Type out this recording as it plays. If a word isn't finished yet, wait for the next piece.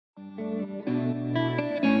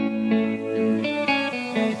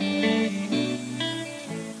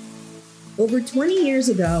Over 20 years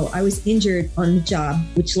ago, I was injured on the job,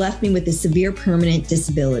 which left me with a severe permanent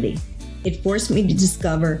disability. It forced me to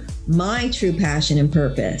discover my true passion and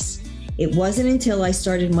purpose. It wasn't until I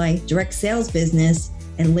started my direct sales business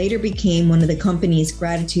and later became one of the company's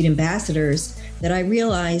gratitude ambassadors that I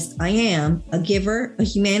realized I am a giver, a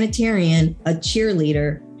humanitarian, a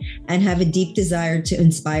cheerleader, and have a deep desire to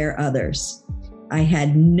inspire others. I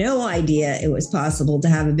had no idea it was possible to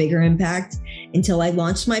have a bigger impact until I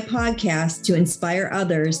launched my podcast to inspire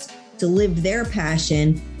others to live their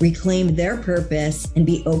passion, reclaim their purpose, and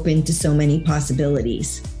be open to so many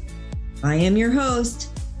possibilities. I am your host,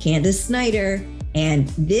 Candace Snyder, and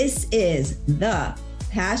this is the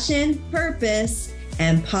Passion, Purpose,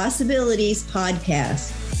 and Possibilities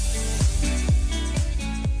podcast.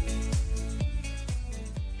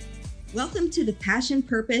 Welcome to the Passion,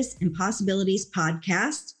 Purpose, and Possibilities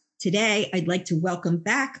podcast. Today, I'd like to welcome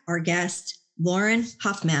back our guest, Lauren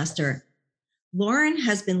Huffmaster. Lauren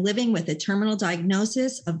has been living with a terminal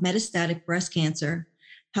diagnosis of metastatic breast cancer.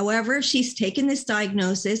 However, she's taken this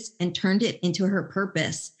diagnosis and turned it into her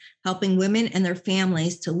purpose, helping women and their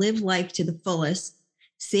families to live life to the fullest,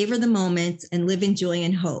 savor the moments, and live in joy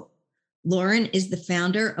and hope. Lauren is the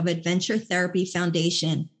founder of Adventure Therapy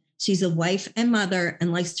Foundation. She's a wife and mother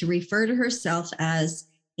and likes to refer to herself as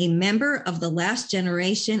a member of the last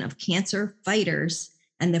generation of cancer fighters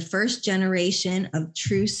and the first generation of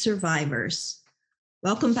true survivors.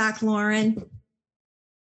 Welcome back, Lauren.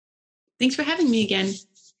 Thanks for having me again.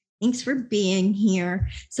 Thanks for being here.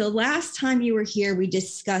 So last time you were here, we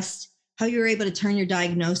discussed how you were able to turn your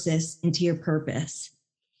diagnosis into your purpose.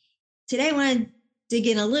 Today, I want to dig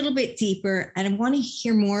in a little bit deeper, and I want to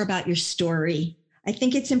hear more about your story. I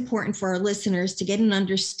think it's important for our listeners to get an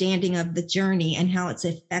understanding of the journey and how it's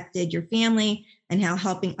affected your family and how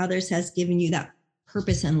helping others has given you that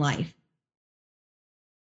purpose in life.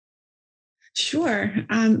 Sure.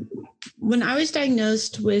 When I was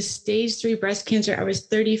diagnosed with stage 3 breast cancer, I was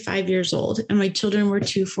 35 years old and my children were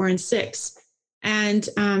 2, 4, and 6. And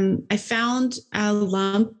I found a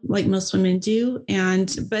lump like most women do.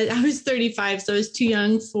 But I was 35, so I was too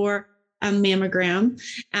young for a mammogram.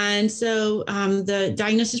 And so the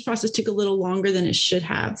diagnosis process took a little longer than it should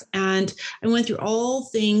have. And I went through all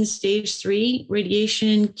things stage 3,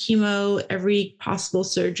 radiation, chemo, every possible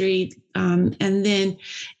surgery. And then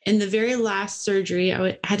in the very last surgery,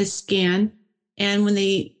 I had a scan. And when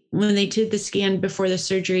they did the scan before the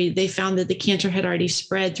surgery, they found that the cancer had already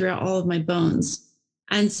spread throughout all of my bones.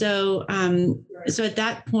 And so at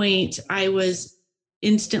that point, I was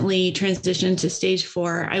instantly transitioned to stage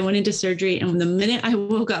 4. I went into surgery, and the minute I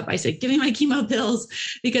woke up, I said, give me my chemo pills,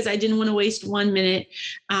 because I didn't want to waste 1 minute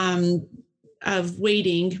of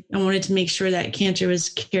waiting. I wanted to make sure that cancer was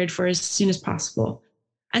cared for as soon as possible.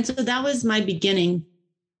 And so that was my beginning.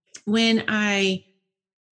 When I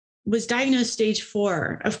was diagnosed stage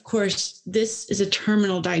 4, of course, this is a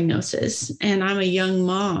terminal diagnosis, and I'm a young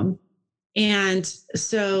mom. And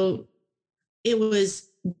so it was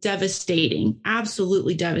devastating,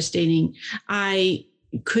 absolutely devastating. I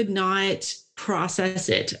could not process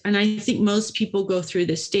it. And I think most people go through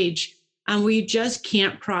this stage where you just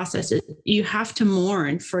can't process it. You have to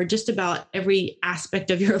mourn for just about every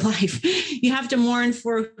aspect of your life. You have to mourn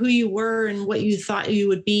for who you were and what you thought you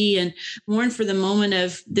would be, and mourn for the moment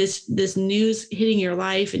of this news hitting your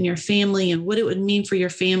life and your family and what it would mean for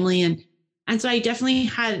your family. And so I definitely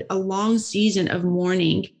had a long season of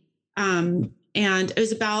mourning. And it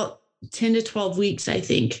was about 10 to 12 weeks, I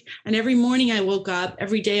think. And every morning I woke up,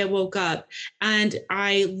 every day I woke up, and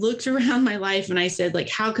I looked around my life and I said, like,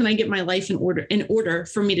 how can I get my life in order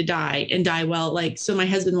for me to die and die well? Like, so my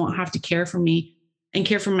husband won't have to care for me and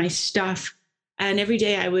care for my stuff. And every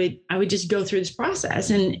day I would just go through this process,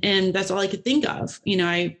 and that's all I could think of. You know,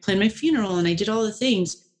 I planned my funeral and I did all the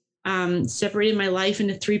things, separated my life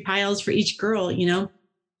into 3 piles for each girl, you know.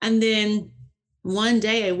 And then one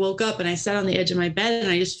day I woke up and I sat on the edge of my bed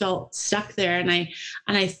and I just felt stuck there. And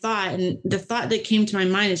I thought, and the thought that came to my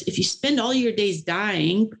mind is, if you spend all your days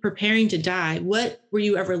dying, preparing to die, what were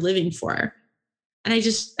you ever living for? And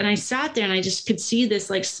I sat there and I just could see this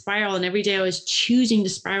like spiral. And every day I was choosing to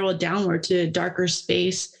spiral downward to a darker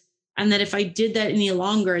space. And that if I did that any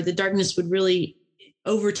longer, the darkness would really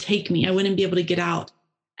overtake me. I wouldn't be able to get out.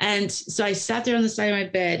 And so I sat there on the side of my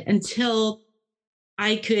bed until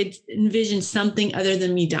I could envision something other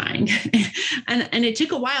than me dying. and it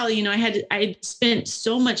took a while. You know, I spent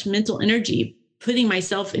so much mental energy putting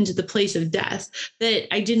myself into the place of death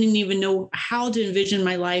that I didn't even know how to envision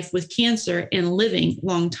my life with cancer and living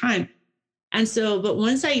long time. And so, but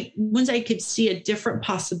once I could see a different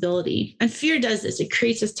possibility, and fear does this, it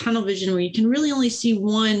creates this tunnel vision where you can really only see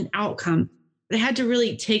one outcome. But I had to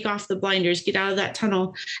really take off the blinders, get out of that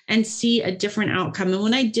tunnel and see a different outcome. And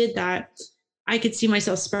when I did that, I could see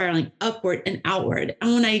myself spiraling upward and outward.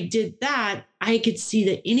 And when I did that, I could see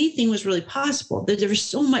that anything was really possible, that there was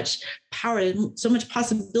so much power, so much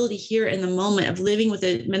possibility here in the moment of living with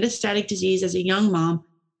a metastatic disease as a young mom.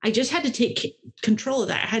 I just had to take control of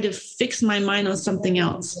that. I had to fix my mind on something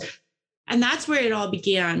else. And that's where it all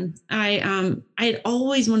began. I had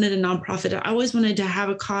always wanted a nonprofit. I always wanted to have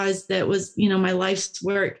a cause that was, my life's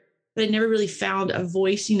work, but I never really found a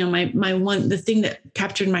voice, the thing that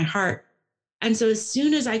captured my heart. And so as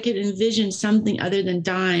soon as I could envision something other than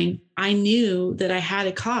dying, I knew that I had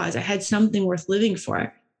a cause. I had something worth living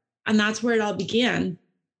for. And that's where it all began.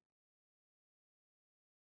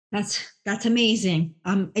 That's amazing.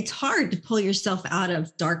 It's hard to pull yourself out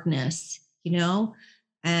of darkness,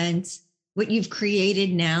 and what you've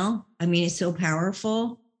created now, it's so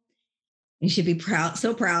powerful. You should be proud,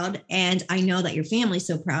 so proud. And I know that your family's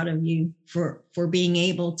so proud of you for being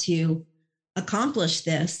able to accomplish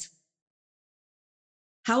this.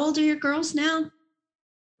 How old are your girls now?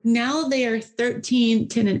 Now they are 13,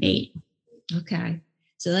 10, and 8. Okay.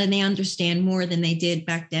 So then they understand more than they did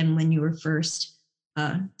back then when you were first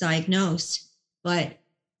diagnosed. But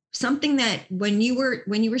something that when you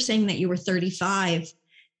were saying that you were 35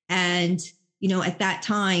 and, at that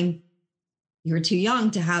time you were too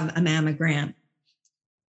young to have a mammogram,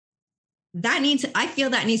 I feel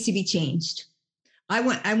that needs to be changed. I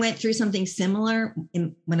went through something similar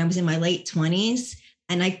when I was in my late 20s.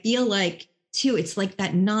 And I feel like, too, it's like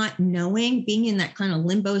that not knowing, being in that kind of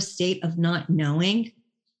limbo state of not knowing.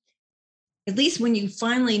 At least when you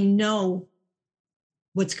finally know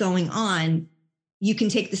what's going on, you can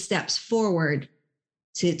take the steps forward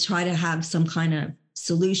to try to have some kind of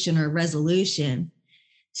solution or resolution.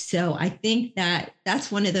 So I think that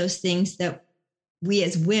that's one of those things that we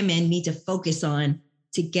as women need to focus on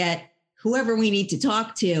to get whoever we need to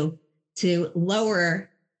talk to lower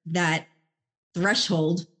that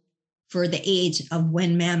threshold for the age of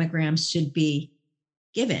when mammograms should be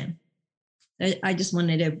given. I just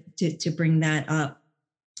wanted to bring that up.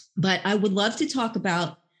 But I would love to talk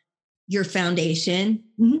about your foundation.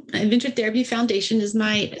 Mm-hmm. Adventure Therapy Foundation is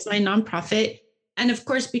my nonprofit. And of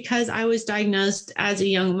course, because I was diagnosed as a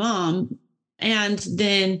young mom, and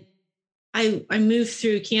then I moved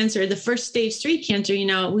through cancer, the first stage 3 cancer,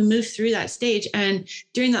 we moved through that stage. And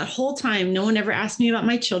during that whole time, no one ever asked me about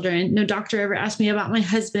my children. No doctor ever asked me about my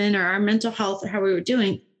husband or our mental health or how we were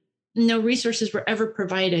doing. No resources were ever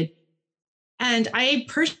provided. And I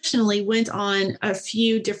personally went on a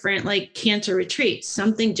few different cancer retreats,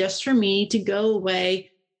 something just for me to go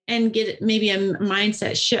away and get maybe a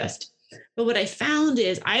mindset shift. But what I found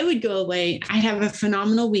is I would go away, I have a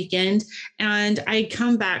phenomenal weekend, and I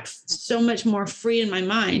come back so much more free in my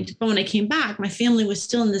mind. But when I came back, my family was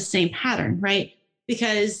still in the same pattern, right?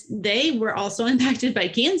 Because they were also impacted by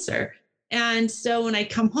cancer. And so when I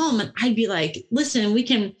come home, and I'd be like, listen, we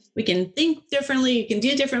can think differently, you can do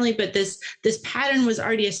it differently, but this pattern was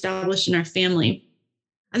already established in our family.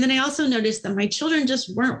 And then I also noticed that my children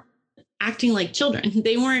just weren't acting like children.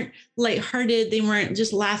 They weren't lighthearted. They weren't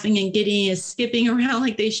just laughing and gidding and skipping around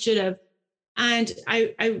like they should have. And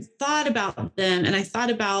I thought about them, and I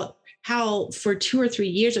thought about how for 2 or 3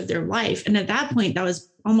 years of their life, and at that point, that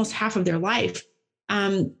was almost half of their life,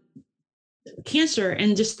 cancer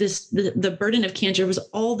and just the burden of cancer was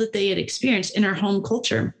all that they had experienced in our home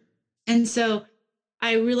culture. And so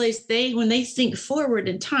I realized when they think forward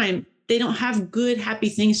in time, they don't have good, happy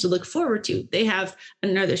things to look forward to. They have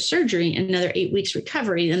another surgery, another 8 weeks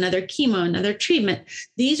recovery, another chemo, another treatment.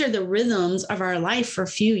 These are the rhythms of our life for a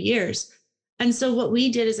few years. And so what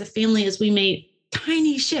we did as a family is we made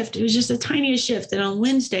tiny shift. It was just the tiniest shift. And on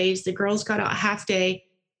Wednesdays, the girls got out half day,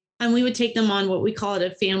 and we would take them on what we call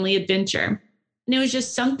it a family adventure. And it was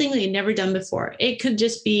just something we had never done before. It could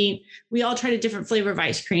just be, we all tried a different flavor of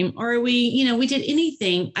ice cream, or we did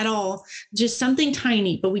anything at all, just something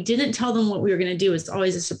tiny, but we didn't tell them what we were going to do. It's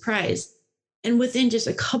always a surprise. And within just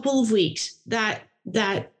a couple of weeks, that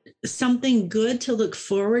something good to look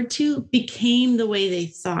forward to became the way they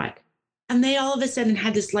thought. And they all of a sudden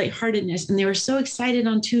had this lightheartedness, and they were so excited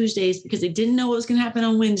on Tuesdays because they didn't know what was going to happen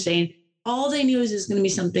on Wednesday. All they knew is it's going to be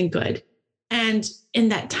something good. And in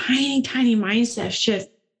that tiny, tiny mindset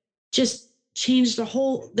shift just changed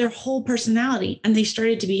their whole personality. And they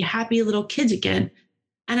started to be happy little kids again.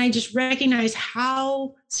 And I just recognized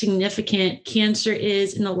how significant cancer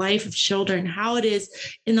is in the life of children, how it is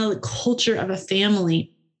in the culture of a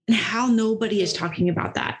family, and how nobody is talking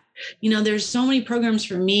about that. There's so many programs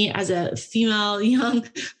for me as a female, young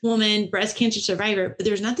woman, breast cancer survivor, but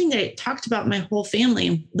there's nothing that talked about my whole family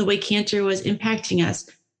and the way cancer was impacting us.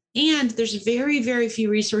 And there's very, very few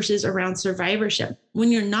resources around survivorship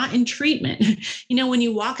when you're not in treatment. When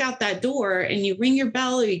you walk out that door and you ring your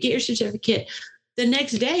bell or you get your certificate, the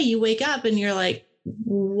next day you wake up and you're like,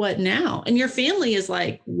 what now? And your family is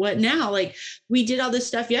like, what now? Like, we did all this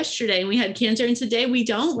stuff yesterday and we had cancer and today we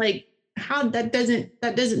don't. Like, how that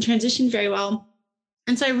doesn't transition very well.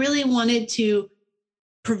 And so I really wanted to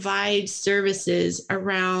provide services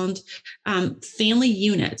around family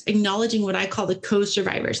units, acknowledging what I call the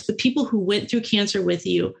co-survivors, the people who went through cancer with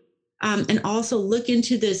you, and also look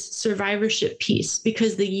into this survivorship piece,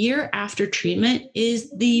 because the year after treatment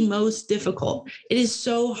is the most difficult. It is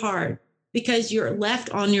so hard because you're left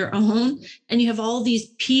on your own and you have all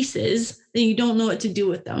these pieces and you don't know what to do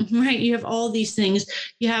with them, right? You have all these things.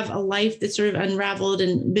 You have a life that's sort of unraveled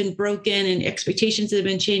and been broken, and expectations that have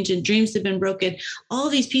been changed and dreams that have been broken, all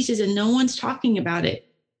these pieces, and no one's talking about it.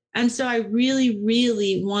 And so I really,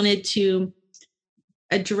 really wanted to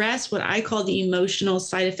address what I call the emotional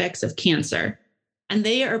side effects of cancer. And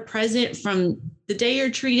they are present from the day you're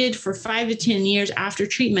treated for 5 to 10 years after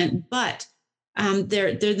treatment, but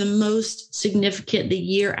they're the most significant the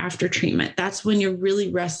year after treatment. That's when you're really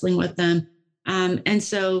wrestling with them. And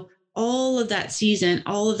so all of that season,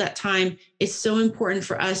 all of that time, it's so important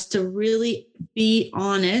for us to really be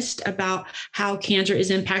honest about how cancer is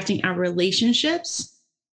impacting our relationships,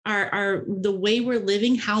 our the way we're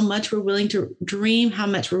living, how much we're willing to dream, how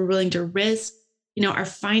much we're willing to risk, our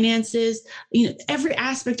finances, every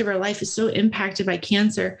aspect of our life is so impacted by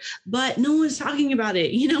cancer, but no one's talking about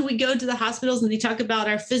it. We go to the hospitals and they talk about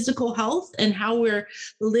our physical health and how we're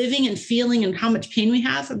living and feeling and how much pain we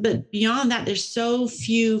have. But beyond that, there's so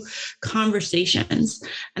few conversations.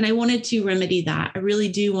 And I wanted to remedy that. I really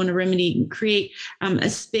do want to remedy and create a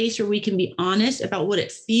space where we can be honest about what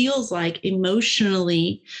it feels like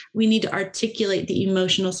emotionally. We need to articulate the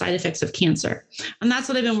emotional side effects of cancer. And that's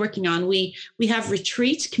what I've been working on. We have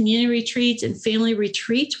retreats, community retreats, and family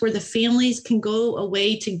retreats where the families can go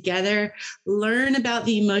away together, learn about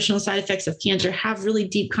the emotional side effects of cancer, have really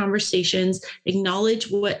deep conversations,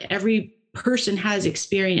 acknowledge what every person has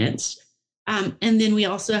experienced. And then we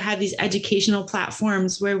also have these educational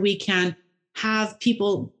platforms where we can have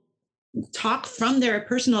people talk from their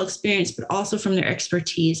personal experience, but also from their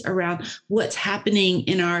expertise around what's happening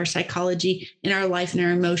in our psychology, in our life, and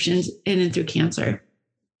our emotions, and through cancer.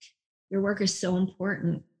 Your work is so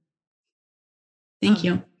important. Thank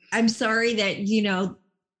you. I'm sorry that,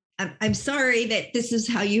 I'm sorry that this is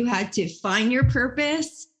how you had to find your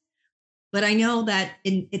purpose, but I know that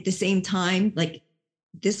at the same time, like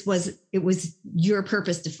it was your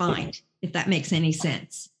purpose to find, if that makes any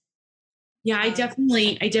sense. Yeah, I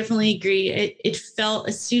definitely agree. It felt,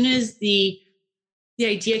 as soon as the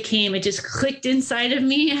idea came, it just clicked inside of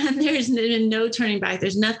me, and there's no turning back.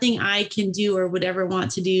 There's nothing I can do or would ever want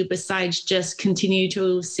to do besides just continue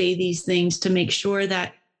to say these things to make sure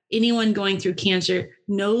that anyone going through cancer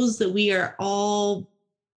knows that we are all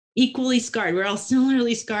equally scarred. We're all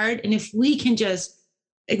similarly scarred. And if we can just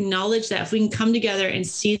acknowledge that, if we can come together and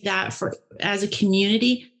see that as a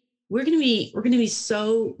community, we're going to be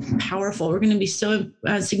so powerful. We're going to be so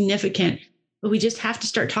significant, but we just have to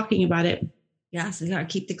start talking about it. Yes, we got to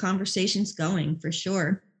keep the conversations going for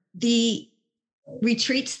sure. The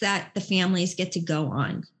retreats that the families get to go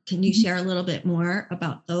on, can you share a little bit more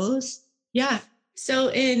about those? Yeah. So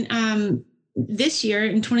in this year,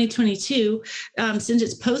 in 2022, since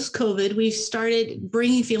it's post-COVID, we've started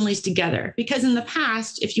bringing families together, because in the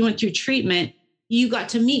past, if you went through treatment, you got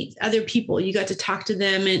to meet other people, you got to talk to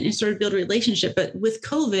them and sort of build a relationship. But with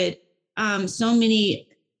COVID, so many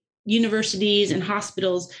universities and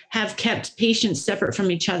hospitals have kept patients separate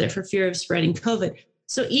from each other for fear of spreading COVID.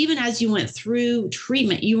 So even as you went through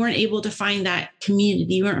treatment, you weren't able to find that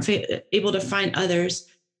community. You weren't able to find others.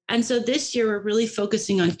 And so this year, we're really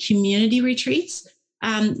focusing on community retreats.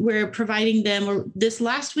 We're providing them, or this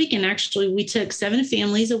last weekend, actually, we took 7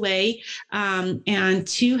 families away, and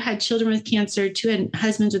 2 had children with cancer, 2 had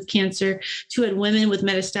husbands with cancer, 2 had women with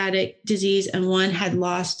metastatic disease, and 1 had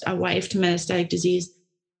lost a wife to metastatic disease.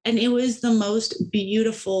 And it was the most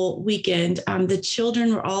beautiful weekend. The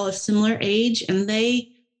children were all of similar age, and they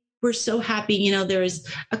were so happy. There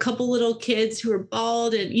was a couple little kids who were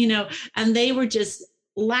bald, and they were just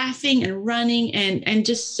laughing and running and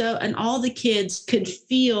just so, and all the kids could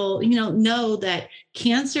feel, know that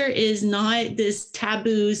cancer is not this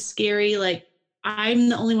taboo, scary, like I'm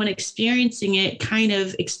the only one experiencing it kind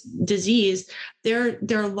of disease. There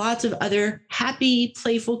are lots of other happy,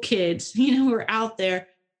 playful kids, who are out there.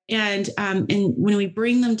 And when we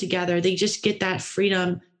bring them together, they just get that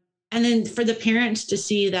freedom. And then for the parents to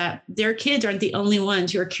see that their kids aren't the only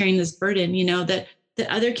ones who are carrying this burden, that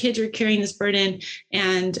other kids are carrying this burden,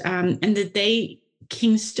 and that they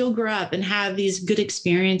can still grow up and have these good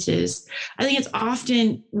experiences. I think it's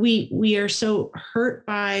often we are so hurt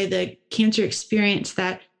by the cancer experience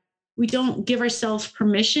that we don't give ourselves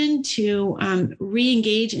permission to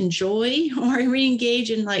re-engage in joy or re-engage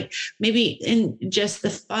in maybe in just the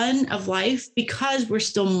fun of life, because we're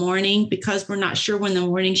still mourning, because we're not sure when the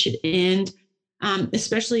mourning should end.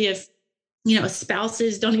 Especially if,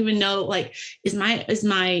 spouses don't even know, is my,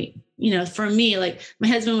 for me, my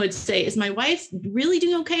husband would say, is my wife really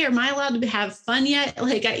doing okay? Or am I allowed to have fun yet?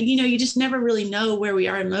 You just never really know where we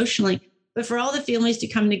are emotionally. But for all the families to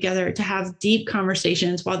come together to have deep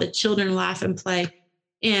conversations while the children laugh and play.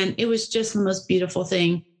 And it was just the most beautiful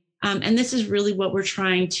thing. And this is really what we're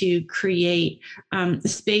trying to create, a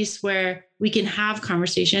space where we can have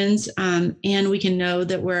conversations, and we can know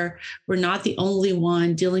that we're not the only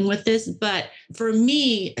one dealing with this. But for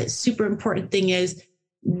me, a super important thing is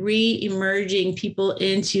re-emerging people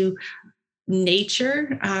into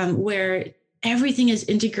nature, where everything is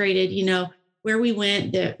integrated. Where we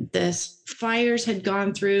went, the fires had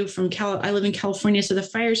gone through I live in California, so the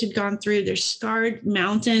fires had gone through. There's scarred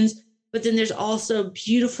mountains, but then there's also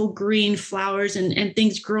beautiful green flowers and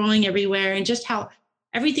things growing everywhere, and just how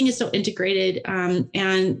everything is so integrated,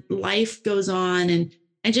 and life goes on, and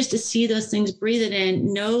just to see those things, breathe it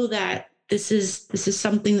in, know that this is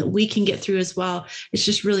something that we can get through as well. It's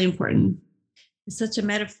just really important. It's such a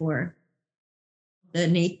metaphor,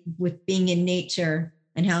 with being in nature,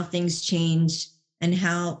 and how things change, and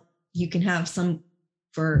how you can have some,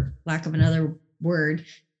 for lack of another word,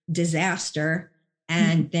 disaster,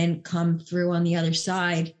 and then come through on the other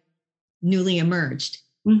side newly emerged.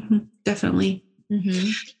 Mm-hmm, definitely. Mm-hmm.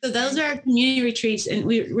 So those are our community retreats, and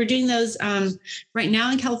we're doing those right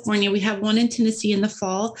now in California. We have one in Tennessee in the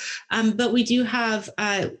fall, but we do have,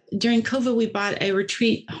 during COVID, we bought a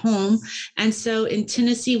retreat home. And so in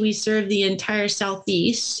Tennessee, we serve the entire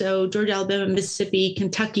Southeast. So Georgia, Alabama, Mississippi,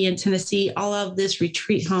 Kentucky, and Tennessee, all of this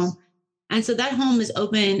retreat home. And so that home is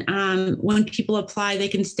open. When people apply, they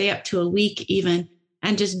can stay up to a week even,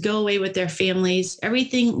 and just go away with their families.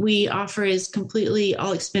 Everything we offer is completely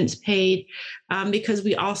all expense paid, because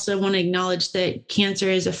we also want to acknowledge that cancer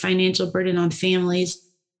is a financial burden on families.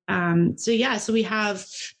 So we have,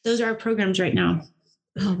 those are our programs right now.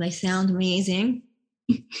 Oh, they sound amazing.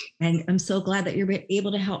 And I'm so glad that you're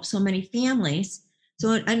able to help so many families.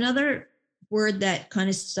 So another word that kind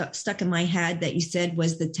of stuck in my head that you said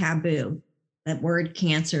was the taboo, that word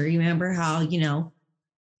cancer. You remember how,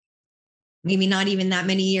 maybe not even that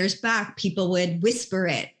many years back, people would whisper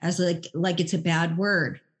it as like it's a bad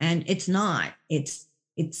word. And it's not. It's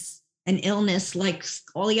an illness like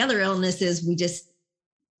all the other illnesses. We just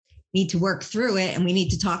need to work through it, and we need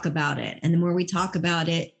to talk about it. And the more we talk about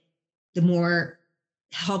it, the more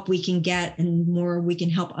help we can get, and the more we can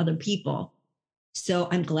help other people. So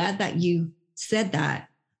I'm glad that you said that.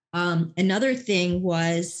 Another thing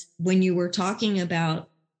was when you were talking about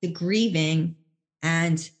the grieving,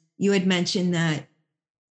 and you had mentioned that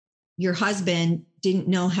your husband didn't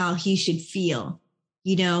know how he should feel,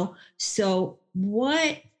 So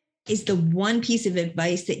what is the one piece of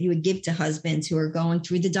advice that you would give to husbands who are going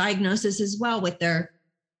through the diagnosis as well with their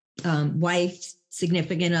wife,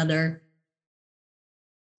 significant other?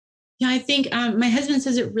 Yeah, I think my husband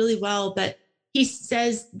says it really well, but he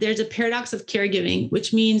says there's a paradox of caregiving,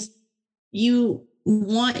 which means you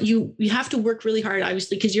have to work really hard,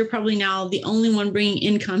 obviously, because you're probably now the only one bringing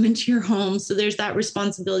income into your home. So there's that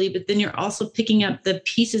responsibility, but then you're also picking up the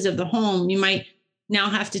pieces of the home. You might now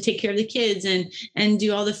have to take care of the kids and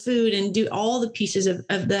do all the food and do all the pieces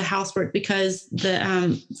of the housework, because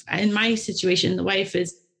in my situation, the wife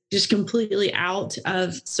is just completely out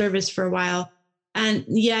of service for a while. And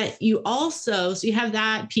yet you have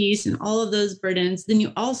that piece and all of those burdens. Then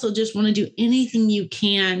you also just want to do anything you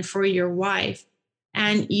can for your wife.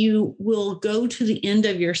 And you will go to the end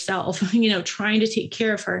of yourself, trying to take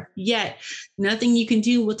care of her. Yet nothing you can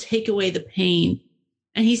do will take away the pain.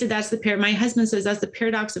 And he said, my husband says that's the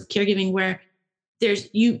paradox of caregiving, where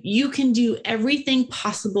you can do everything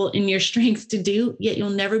possible in your strength to do, yet you'll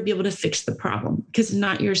never be able to fix the problem because it's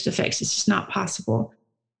not yours to fix. It's just not possible.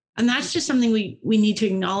 And that's just something we need to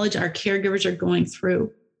acknowledge our caregivers are going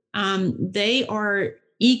through. They are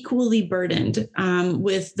equally burdened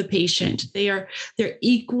with the patient. They're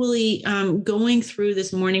equally going through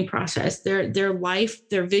this mourning process. Their life,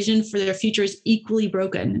 their vision for their future is equally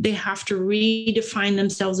broken. They have to redefine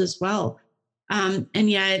themselves as well.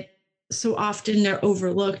 And yet so often they're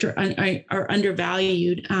overlooked or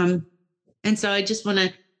undervalued. And so I just want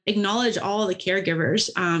to acknowledge all the caregivers.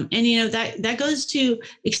 And, you know, that goes to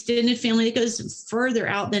extended family. It goes further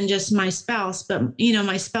out than just my spouse, but, you know,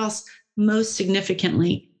 my spouse most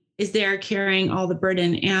significantly is there carrying all the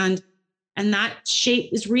burden, and that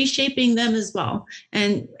shape is reshaping them as well.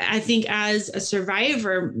 And I think as a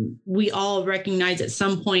survivor, we all recognize at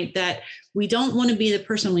some point that we don't want to be the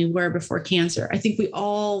person we were before cancer. I think we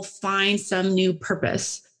all find some new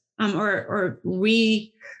purpose, or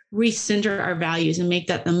recenter our values and make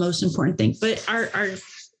that the most important thing. But our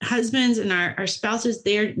husbands and our spouses,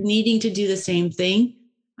 they're needing to do the same thing.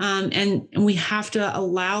 And we have to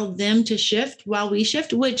allow them to shift while we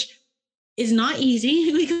shift, which is not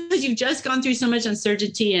easy because you've just gone through so much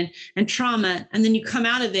uncertainty and trauma, and then you come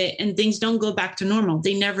out of it and things don't go back to normal.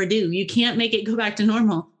 They never do. You can't make it go back to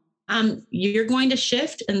normal. You're going to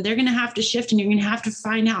shift, and they're going to have to shift, and you're going to have to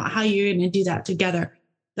find out how you're going to do that together.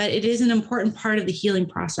 But it is an important part of the healing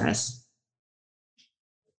process.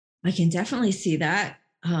 I can definitely see that.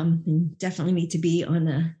 Definitely need to be on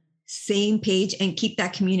the same page and keep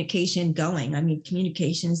that communication going. I mean,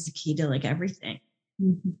 communication is the key to like everything.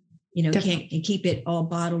 Mm-hmm. You know, can't keep it all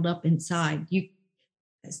bottled up inside. You,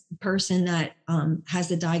 as the person that has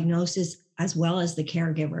the diagnosis as well as the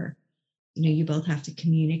caregiver, you know, you both have to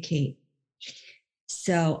communicate.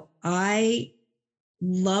 So I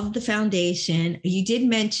love the foundation. You did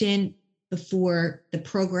mention before the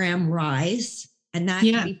program Rise, and that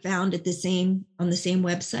can be found at on the same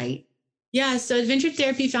website. Yeah, so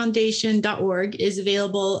adventuretherapyfoundation.org is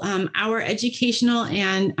available. Our educational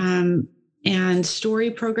and story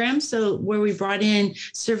program. So where we brought in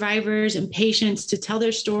survivors and patients to tell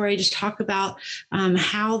their story, just talk about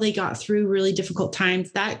how they got through really difficult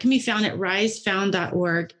times. That can be found at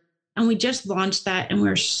risefound.org. And we just launched that, and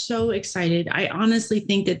we're so excited. I honestly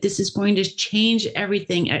think that this is going to change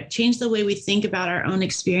everything, change the way we think about our own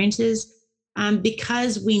experiences,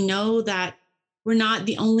 because we know that we're not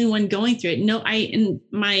the only one going through it. No, and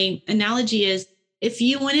my analogy is, if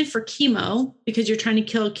you went in for chemo because you're trying to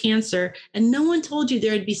kill cancer and no one told you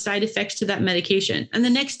there would be side effects to that medication, and the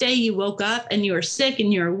next day you woke up and you were sick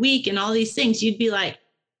and you're weak and all these things, you'd be like,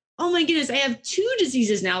 oh my goodness, I have 2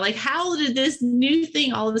 diseases now. Like, how did this new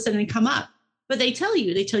thing all of a sudden come up? But they tell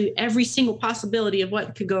you every single possibility of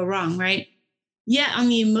what could go wrong, right? Yet on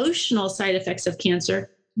the emotional side effects of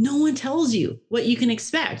cancer, no one tells you what you can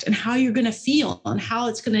expect and how you're going to feel and how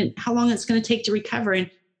long it's going to take to recover and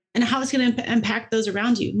how it's going to impact those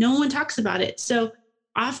around you. No one talks about it. So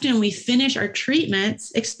often we finish our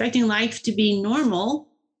treatments expecting life to be normal,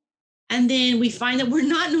 and then we find that we're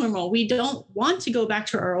not normal. We don't want to go back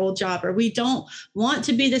to our old job, or we don't want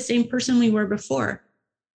to be the same person we were before.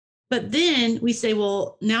 But then we say,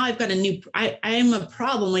 well, now I've got I am a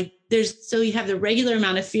problem. Like so you have the regular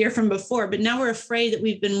amount of fear from before, but now we're afraid that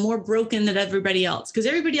we've been more broken than everybody else because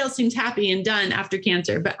everybody else seems happy and done after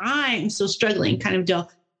cancer, but I'm still struggling kind of deal.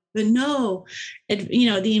 But no,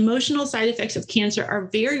 the emotional side effects of cancer are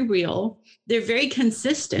very real. They're very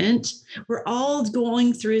consistent. We're all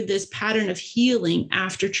going through this pattern of healing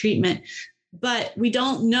after treatment, but we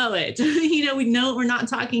don't know it. We know we're not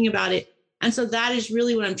talking about it. And so that is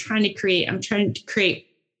really what I'm trying to create. I'm trying to create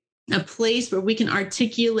a place where we can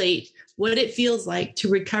articulate what it feels like to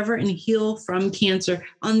recover and heal from cancer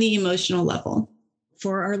on the emotional level.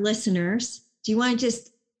 For our listeners, do you want to just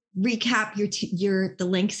recap the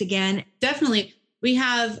links again? Definitely. We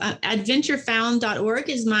have adventurefound.org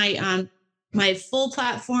is my full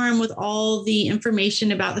platform with all the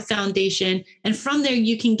information about the foundation. And from there,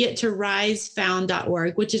 you can get to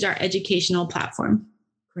risefound.org, which is our educational platform.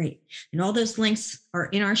 Great. And all those links are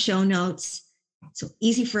in our show notes. So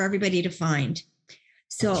easy for everybody to find.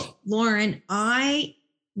 So Lauren, I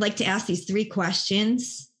like to ask these 3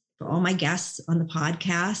 questions for all my guests on the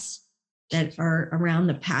podcast that are around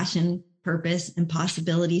the passion, purpose, and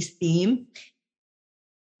possibilities theme.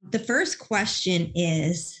 The first question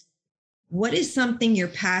is, what is something you're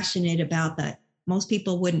passionate about that most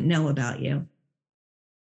people wouldn't know about you?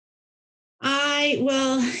 I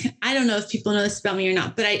don't know if people know this about me or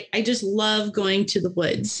not, but I just love going to the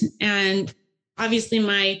woods. And obviously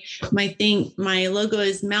my logo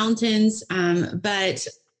is mountains, but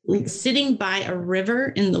sitting by a river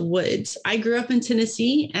in the woods. I grew up in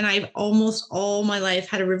Tennessee, and I've almost all my life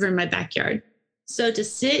had a river in my backyard. So to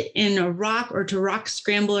sit in a rock or to rock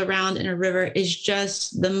scramble around in a river is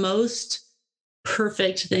just the most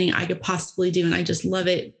perfect thing I could possibly do. And I just love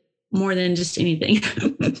it more than just anything.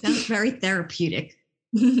 Sounds very therapeutic.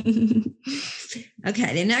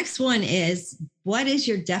 Okay, the next one is, what is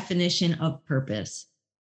your definition of purpose?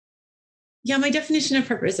 Yeah, my definition of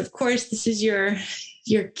purpose, of course, this is your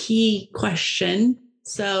key question.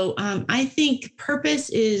 So I think purpose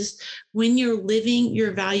is when you're living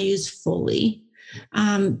your values fully,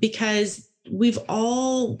 because we've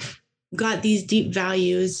all got these deep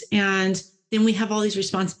values, and then we have all these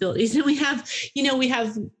responsibilities, and we have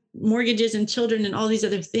mortgages and children and all these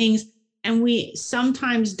other things. And we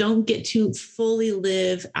sometimes don't get to fully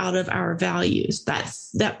live out of our values.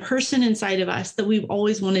 That's that person inside of us that we've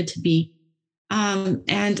always wanted to be.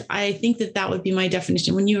 And I think that would be my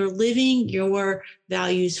definition. When you're living your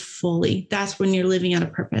values fully, that's when you're living out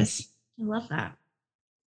of purpose. I love that.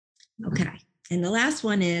 Okay. And the last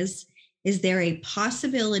one is there a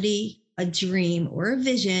possibility, a dream, or a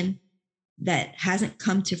vision that hasn't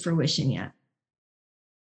come to fruition yet?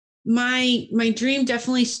 My dream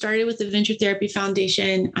definitely started with the Venture Therapy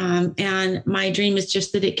Foundation, and my dream is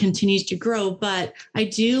just that it continues to grow. But I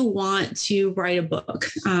do want to write a book,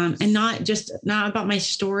 and not about my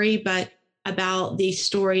story, but about the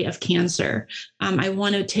story of cancer. I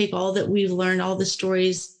want to take all that we've learned, all the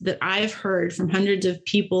stories that I've heard from hundreds of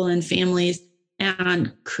people and families,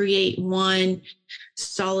 and create one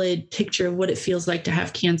solid picture of what it feels like to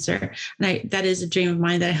have cancer. And that is a dream of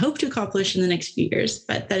mine that I hope to accomplish in the next few years,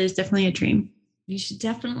 but that is definitely a dream. You should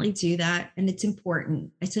definitely do that. And it's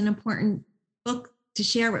important. It's an important book to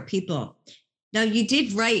share with people. Now, you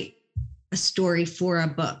did write a story for a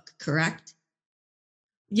book, correct?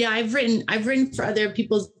 Yeah, I've written for other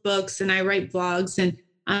people's books, and I write blogs, and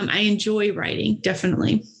I enjoy writing,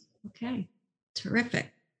 definitely. Okay, terrific.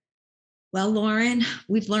 Well, Lauren,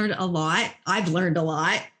 we've learned a lot. I've learned a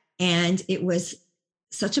lot, and it was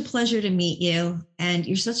such a pleasure to meet you. And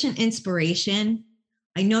you're such an inspiration.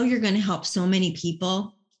 I know you're going to help so many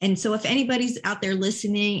people. And so if anybody's out there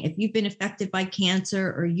listening, if you've been affected by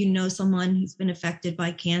cancer, or you know someone who's been affected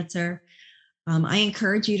by cancer, I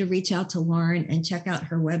encourage you to reach out to Lauren and check out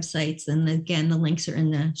her websites. And again, the links are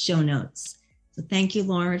in the show notes. So thank you,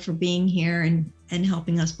 Lauren, for being here and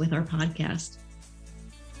helping us with our podcast.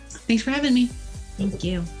 Thanks for having me. Thank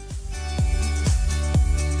you.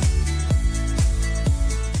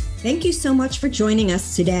 Thank you so much for joining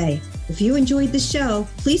us today. If you enjoyed the show,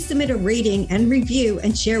 please submit a rating and review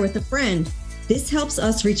and share with a friend. This helps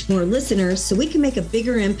us reach more listeners so we can make a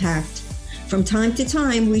bigger impact. From time to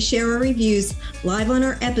time, we share our reviews live on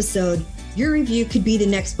our episode. Your review could be the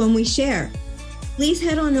next one we share. Please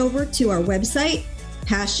head on over to our website,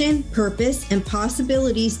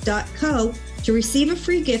 passionpurposeandpossibilities.co, to receive a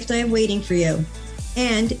free gift I have waiting for you.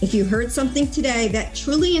 And if you heard something today that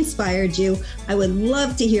truly inspired you, I would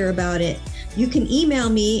love to hear about it. You can email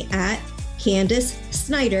me at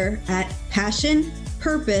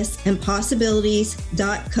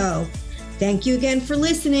CandiceSnyder@passionpurposeandpossibilities.co. Thank you again for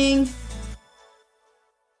listening.